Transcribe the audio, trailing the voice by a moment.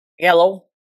Hello,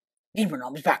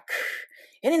 GamerNom is back.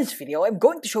 And in this video, I'm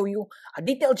going to show you a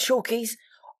detailed showcase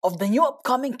of the new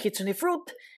upcoming Kitsune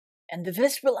fruit. And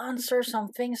this will answer some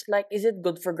things like, is it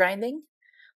good for grinding?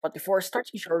 But before I start,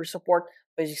 be sure to support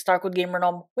by using star code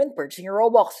GamerNom when purchasing your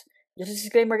Roblox. Just a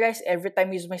disclaimer guys, every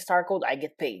time I use my star code, I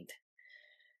get paid.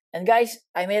 And guys,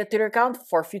 I made a Twitter account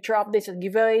for future updates and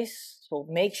giveaways, so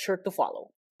make sure to follow.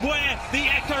 Where the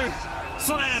echo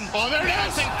slam. Oh, there it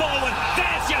is. Forward.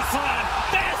 There's your slam.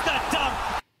 There's the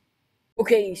dunk.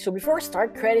 Okay, so before we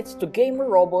start, credits to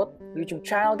GamerRobot YouTube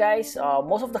channel, guys.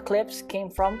 Most of the clips came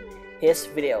from his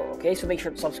video. Okay, so make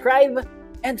sure to subscribe.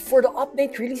 And for the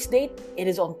update release date, it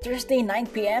is on Thursday 9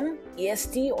 p.m.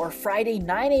 EST or Friday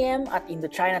 9 a.m. at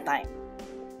Indochina time.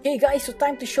 Okay, guys, so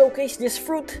time to showcase this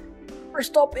fruit.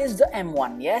 First up is the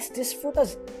M1. Yes, this fruit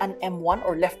has an M1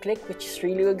 or left click, which is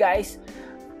really good, guys.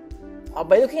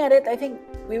 By looking at it, I think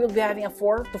we will be having a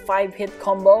 4 to 5 hit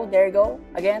combo. There you go,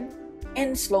 again.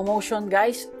 In slow motion,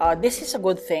 guys, this is a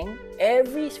good thing.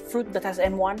 Every fruit that has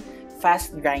M1,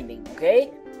 fast grinding,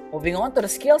 okay? Moving on to the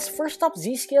skills. First up,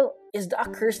 Z skill is the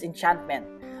Accursed Enchantment.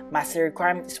 Mastery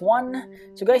requirement is 1.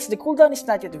 So guys, the cooldown is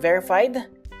not yet verified.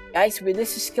 Guys, with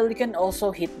this skill, you can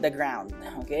also hit the ground.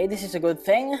 Okay, this is a good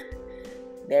thing.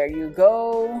 There you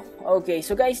go. Okay,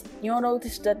 so guys, you'll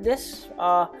notice that this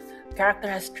character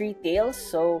has 3 tails.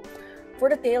 So for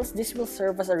the tails, this will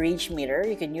serve as a rage meter.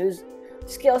 You can use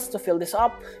skills to fill this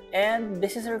up, and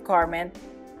this is a requirement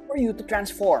for you to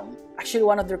transform. Actually,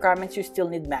 one of the requirements, you still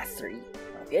need mastery.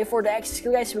 Okay, for the X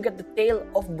skill, guys, we got the Tail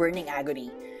of Burning Agony.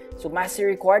 So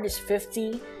mastery required is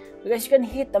 50. So guys, you can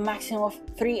hit a maximum of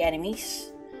 3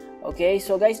 enemies. Okay,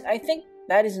 so guys, I think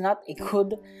that is not a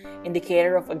good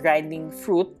indicator of a grinding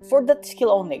fruit for that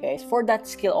skill only, guys. For that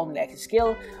skill only, X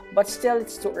skill. But still,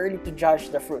 it's too early to judge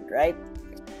the fruit, right?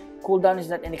 Cooldown is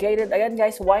not indicated. Again,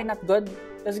 guys, why not good?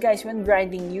 Because, guys, when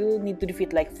grinding, you need to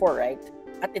defeat like 4, right?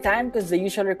 At the time, because the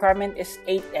usual requirement is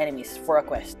 8 enemies for a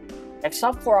quest. Next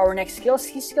up, for our next skill,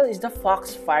 his skill is the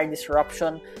Fox Fire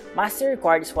Disruption. Mastery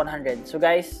required is 100. So,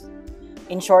 guys,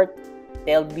 in short,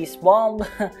 Tail Beast Bomb.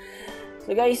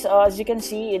 So guys, as you can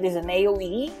see, it is an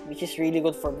AoE, which is really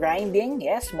good for grinding.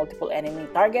 Yes, multiple enemy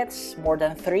targets, more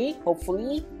than 3,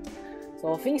 hopefully.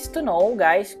 So things to know,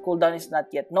 guys, cooldown is not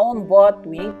yet known, but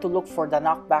we need to look for the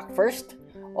knockback first.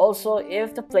 Also,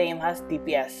 if the flame has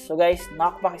DPS. So guys,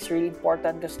 knockback is really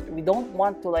important because we don't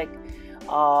want to like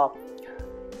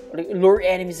lure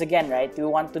enemies again, right? We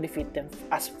want to defeat them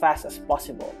as fast as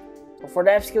possible. So for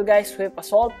the F skill, guys, Swift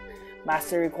Assault,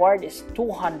 mastery required is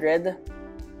 200.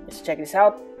 Let's check this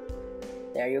out.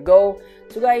 There you go.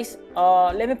 So guys,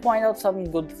 let me point out some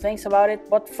good things about it.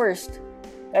 But first,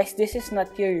 guys, this is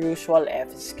not your usual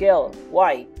F skill.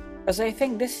 Why? Because I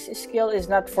think this skill is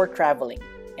not for traveling.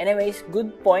 Anyways,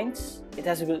 good points. It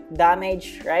has good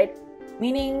damage, right?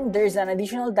 Meaning there's an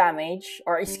additional damage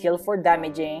or a skill for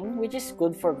damaging, which is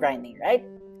good for grinding, right?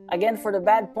 Again, for the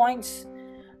bad points,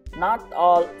 not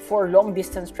all for long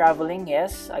distance traveling.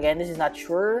 Yes, again, this is not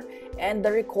sure. And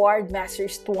the required mastery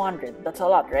is 200. That's a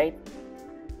lot, right?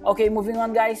 Okay, moving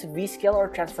on, guys. V skill or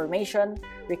transformation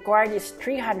required is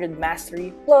 300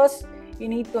 mastery, plus you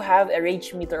need to have a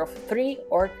rage meter of 3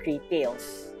 or 3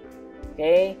 tails.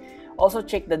 Okay, also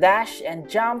check the dash and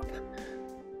jump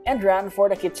and run for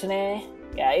the Kitsune.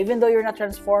 Yeah, even though you're not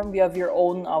transformed, you have your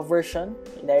own version.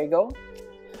 There you go.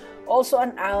 Also,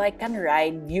 an ally can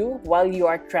ride you while you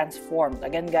are transformed.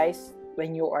 Again, guys,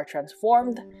 when you are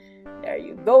transformed, there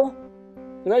you go.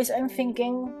 So guys, I'm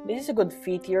thinking this is a good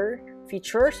feature,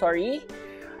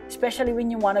 especially when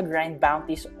you want to grind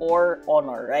bounties or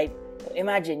honor, right? So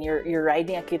imagine you're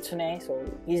riding a Kitsune, so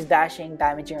he's dashing,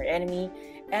 damaging your enemy,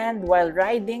 and while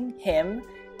riding him,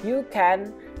 you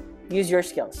can use your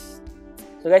skills.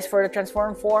 So guys, for the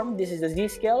transform form, this is the Z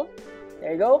skill.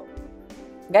 There you go.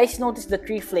 Guys, notice the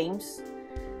 3 flames.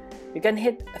 You can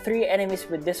hit 3 enemies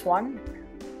with this one.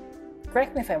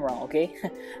 Correct me if I'm wrong, okay?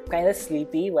 I'm kind of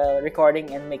sleepy while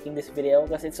recording and making this video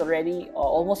because it's already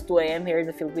almost 2 a.m. here in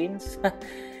the Philippines.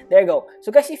 There you go. So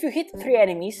guys, if you hit 3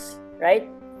 enemies, right?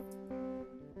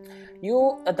 They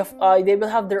will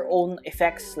have their own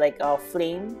effects like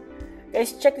flame.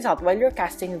 Guys, check this out. While you're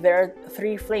casting, there are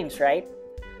 3 flames, right?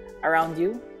 Around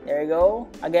you. There you go.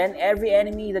 Again, every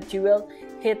enemy that you will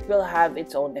hit will have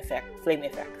its own effect, flame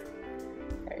effect.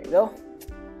 There you go.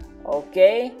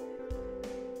 Okay.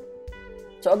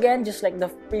 So again, just like the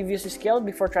previous skill,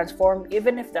 before transform,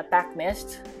 even if the attack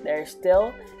missed, there's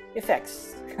still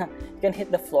effects. You can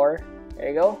hit the floor. There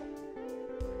you go.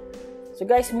 So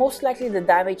guys, most likely the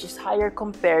damage is higher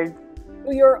compared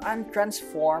to your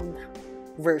untransformed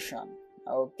version.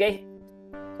 Okay.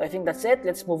 So I think that's it.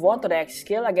 Let's move on to the X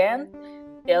skill again.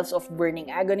 Tales of Burning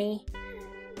Agony.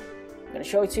 I'm gonna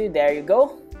show it to you. There you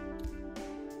go.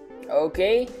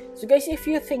 Okay, so guys, if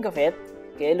you think of it,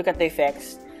 okay, look at the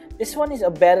effects. This one is a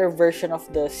better version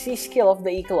of the C skill of the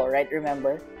Ecolo, right?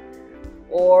 Remember?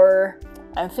 Or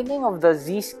I'm thinking of the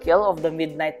Z skill of the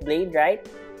Midnight Blade, right?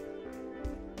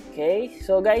 Okay,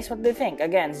 so guys, what do you think?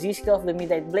 Again, Z skill of the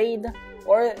Midnight Blade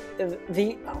or the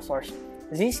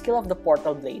Z skill of the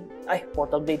Portal Blade.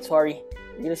 Portal Blade, sorry.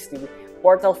 Really stupid.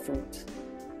 Portal Fruit.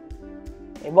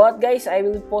 Okay, but guys, I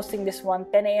will be posting this one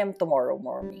 10 AM tomorrow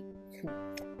morning.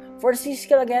 For the C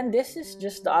skill again, this is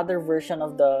just the other version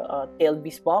of the Tailed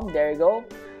Beast Bomb. There you go.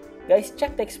 Guys,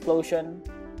 check the explosion.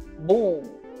 Boom.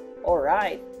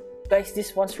 Alright. Guys,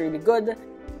 this one's really good.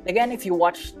 Again, if you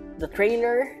watch the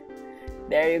trailer,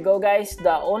 there you go guys. The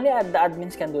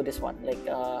admins can do this one. Like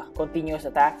continuous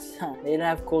attacks. They don't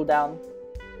have cooldown.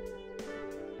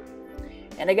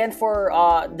 And again for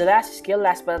the last skill,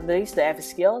 last but not least, the F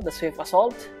skill, the Swift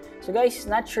Assault. So guys,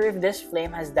 not sure if this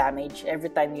flame has damage every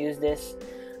time you use this.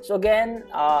 So again,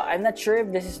 I'm not sure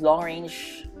if this is long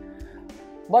range,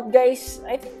 but guys,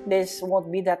 I think this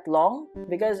won't be that long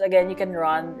because again, you can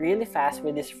run really fast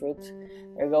with this fruit.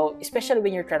 There you go, especially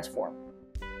when you're transformed.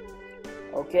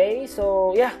 Okay,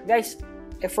 so yeah, guys,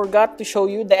 I forgot to show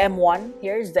you the M1.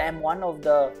 Here's the M1 of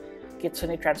the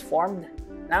Kitsune transformed.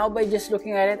 Now, by just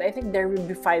looking at it, I think there will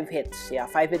be 5 hits. Yeah,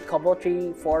 5 hit combo,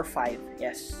 3, 4, 5.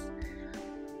 Yes.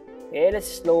 Okay,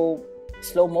 let's slow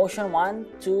motion. 1,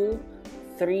 2,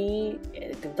 3,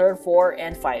 turn 4,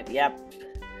 and 5. Yep.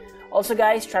 Also,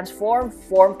 guys, transform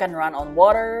form can run on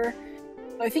water.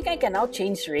 So I think I can now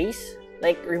change race,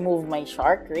 like remove my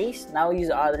shark race. Now use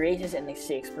other races and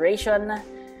see exploration.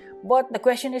 But the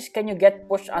question is, can you get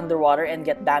pushed underwater and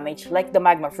get damage like the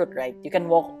magma fruit? Right? You can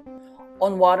walk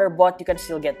on water, but you can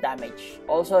still get damage.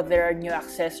 Also, there are new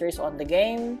accessories on the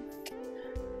game.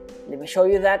 Let me show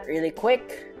you that really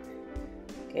quick.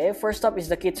 Okay, first up is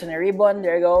the Kitsune ribbon.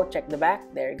 There you go. Check the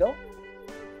back. There you go.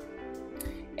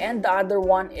 And the other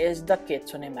one is the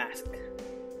Kitsune mask.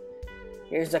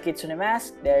 Here's the Kitsune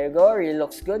mask. There you go. Really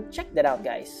looks good. Check that out,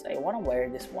 guys. I want to wear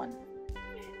this one.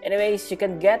 Anyways, you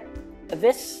can get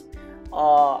this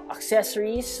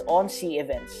accessories on sea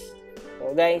events.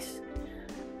 So, guys,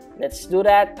 let's do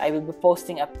that. I will be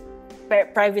posting a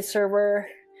private server.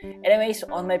 Anyways,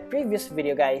 on my previous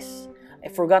video, guys, I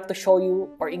forgot to show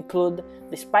you or include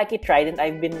the spiky trident.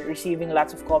 I've been receiving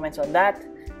lots of comments on that.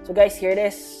 So guys, here it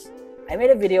is. I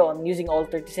made a video on using all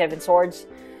 37 swords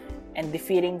and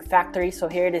defeating factories. So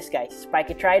here it is, guys.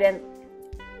 Spiky trident.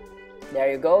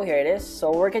 There you go. Here it is.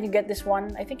 So where can you get this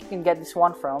one? I think you can get this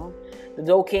one from the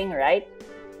Dough King, right?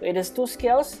 So it has 2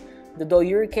 skills. The Dough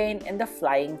Hurricane and the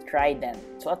Flying Trident.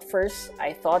 So at first,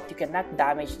 I thought you cannot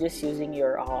damage this using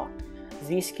your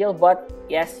Z skill, but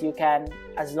yes, you can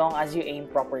as long as you aim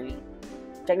properly.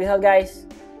 Check this out, guys.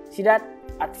 See that?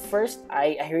 At first,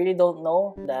 I really don't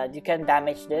know that you can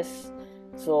damage this.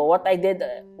 So what I did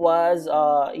was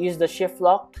use the shift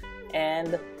lock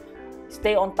and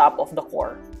stay on top of the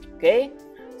core. Okay?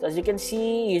 So as you can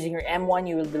see, using your M1,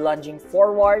 you will be lunging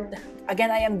forward. Again,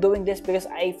 I am doing this because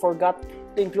I forgot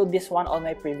to include this one on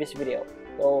my previous video.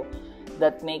 So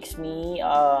that makes me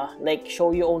like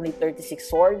show you only 36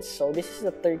 swords. So this is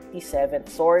the 37th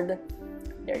sword.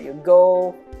 There you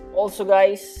go. Also,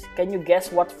 guys, can you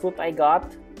guess what fruit I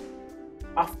got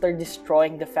after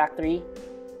destroying the factory?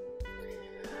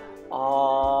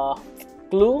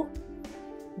 Clue.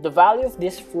 The value of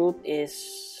this fruit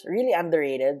is really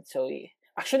underrated. So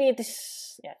actually it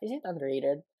is, yeah, is it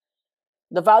underrated?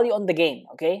 The value on the game,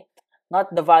 okay?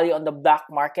 Not the value on the black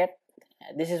market.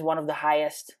 This is one of the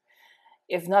highest,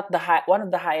 if not one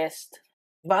of the highest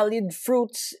valued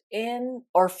fruits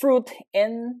fruit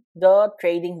in the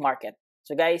trading market.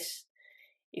 So guys,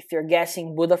 if you're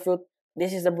guessing Buddha fruit,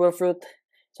 this is the Buddha fruit.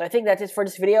 So I think that's it for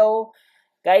this video.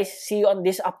 Guys, see you on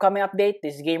this upcoming update.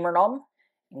 This is GamerNom.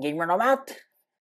 GamerNom out.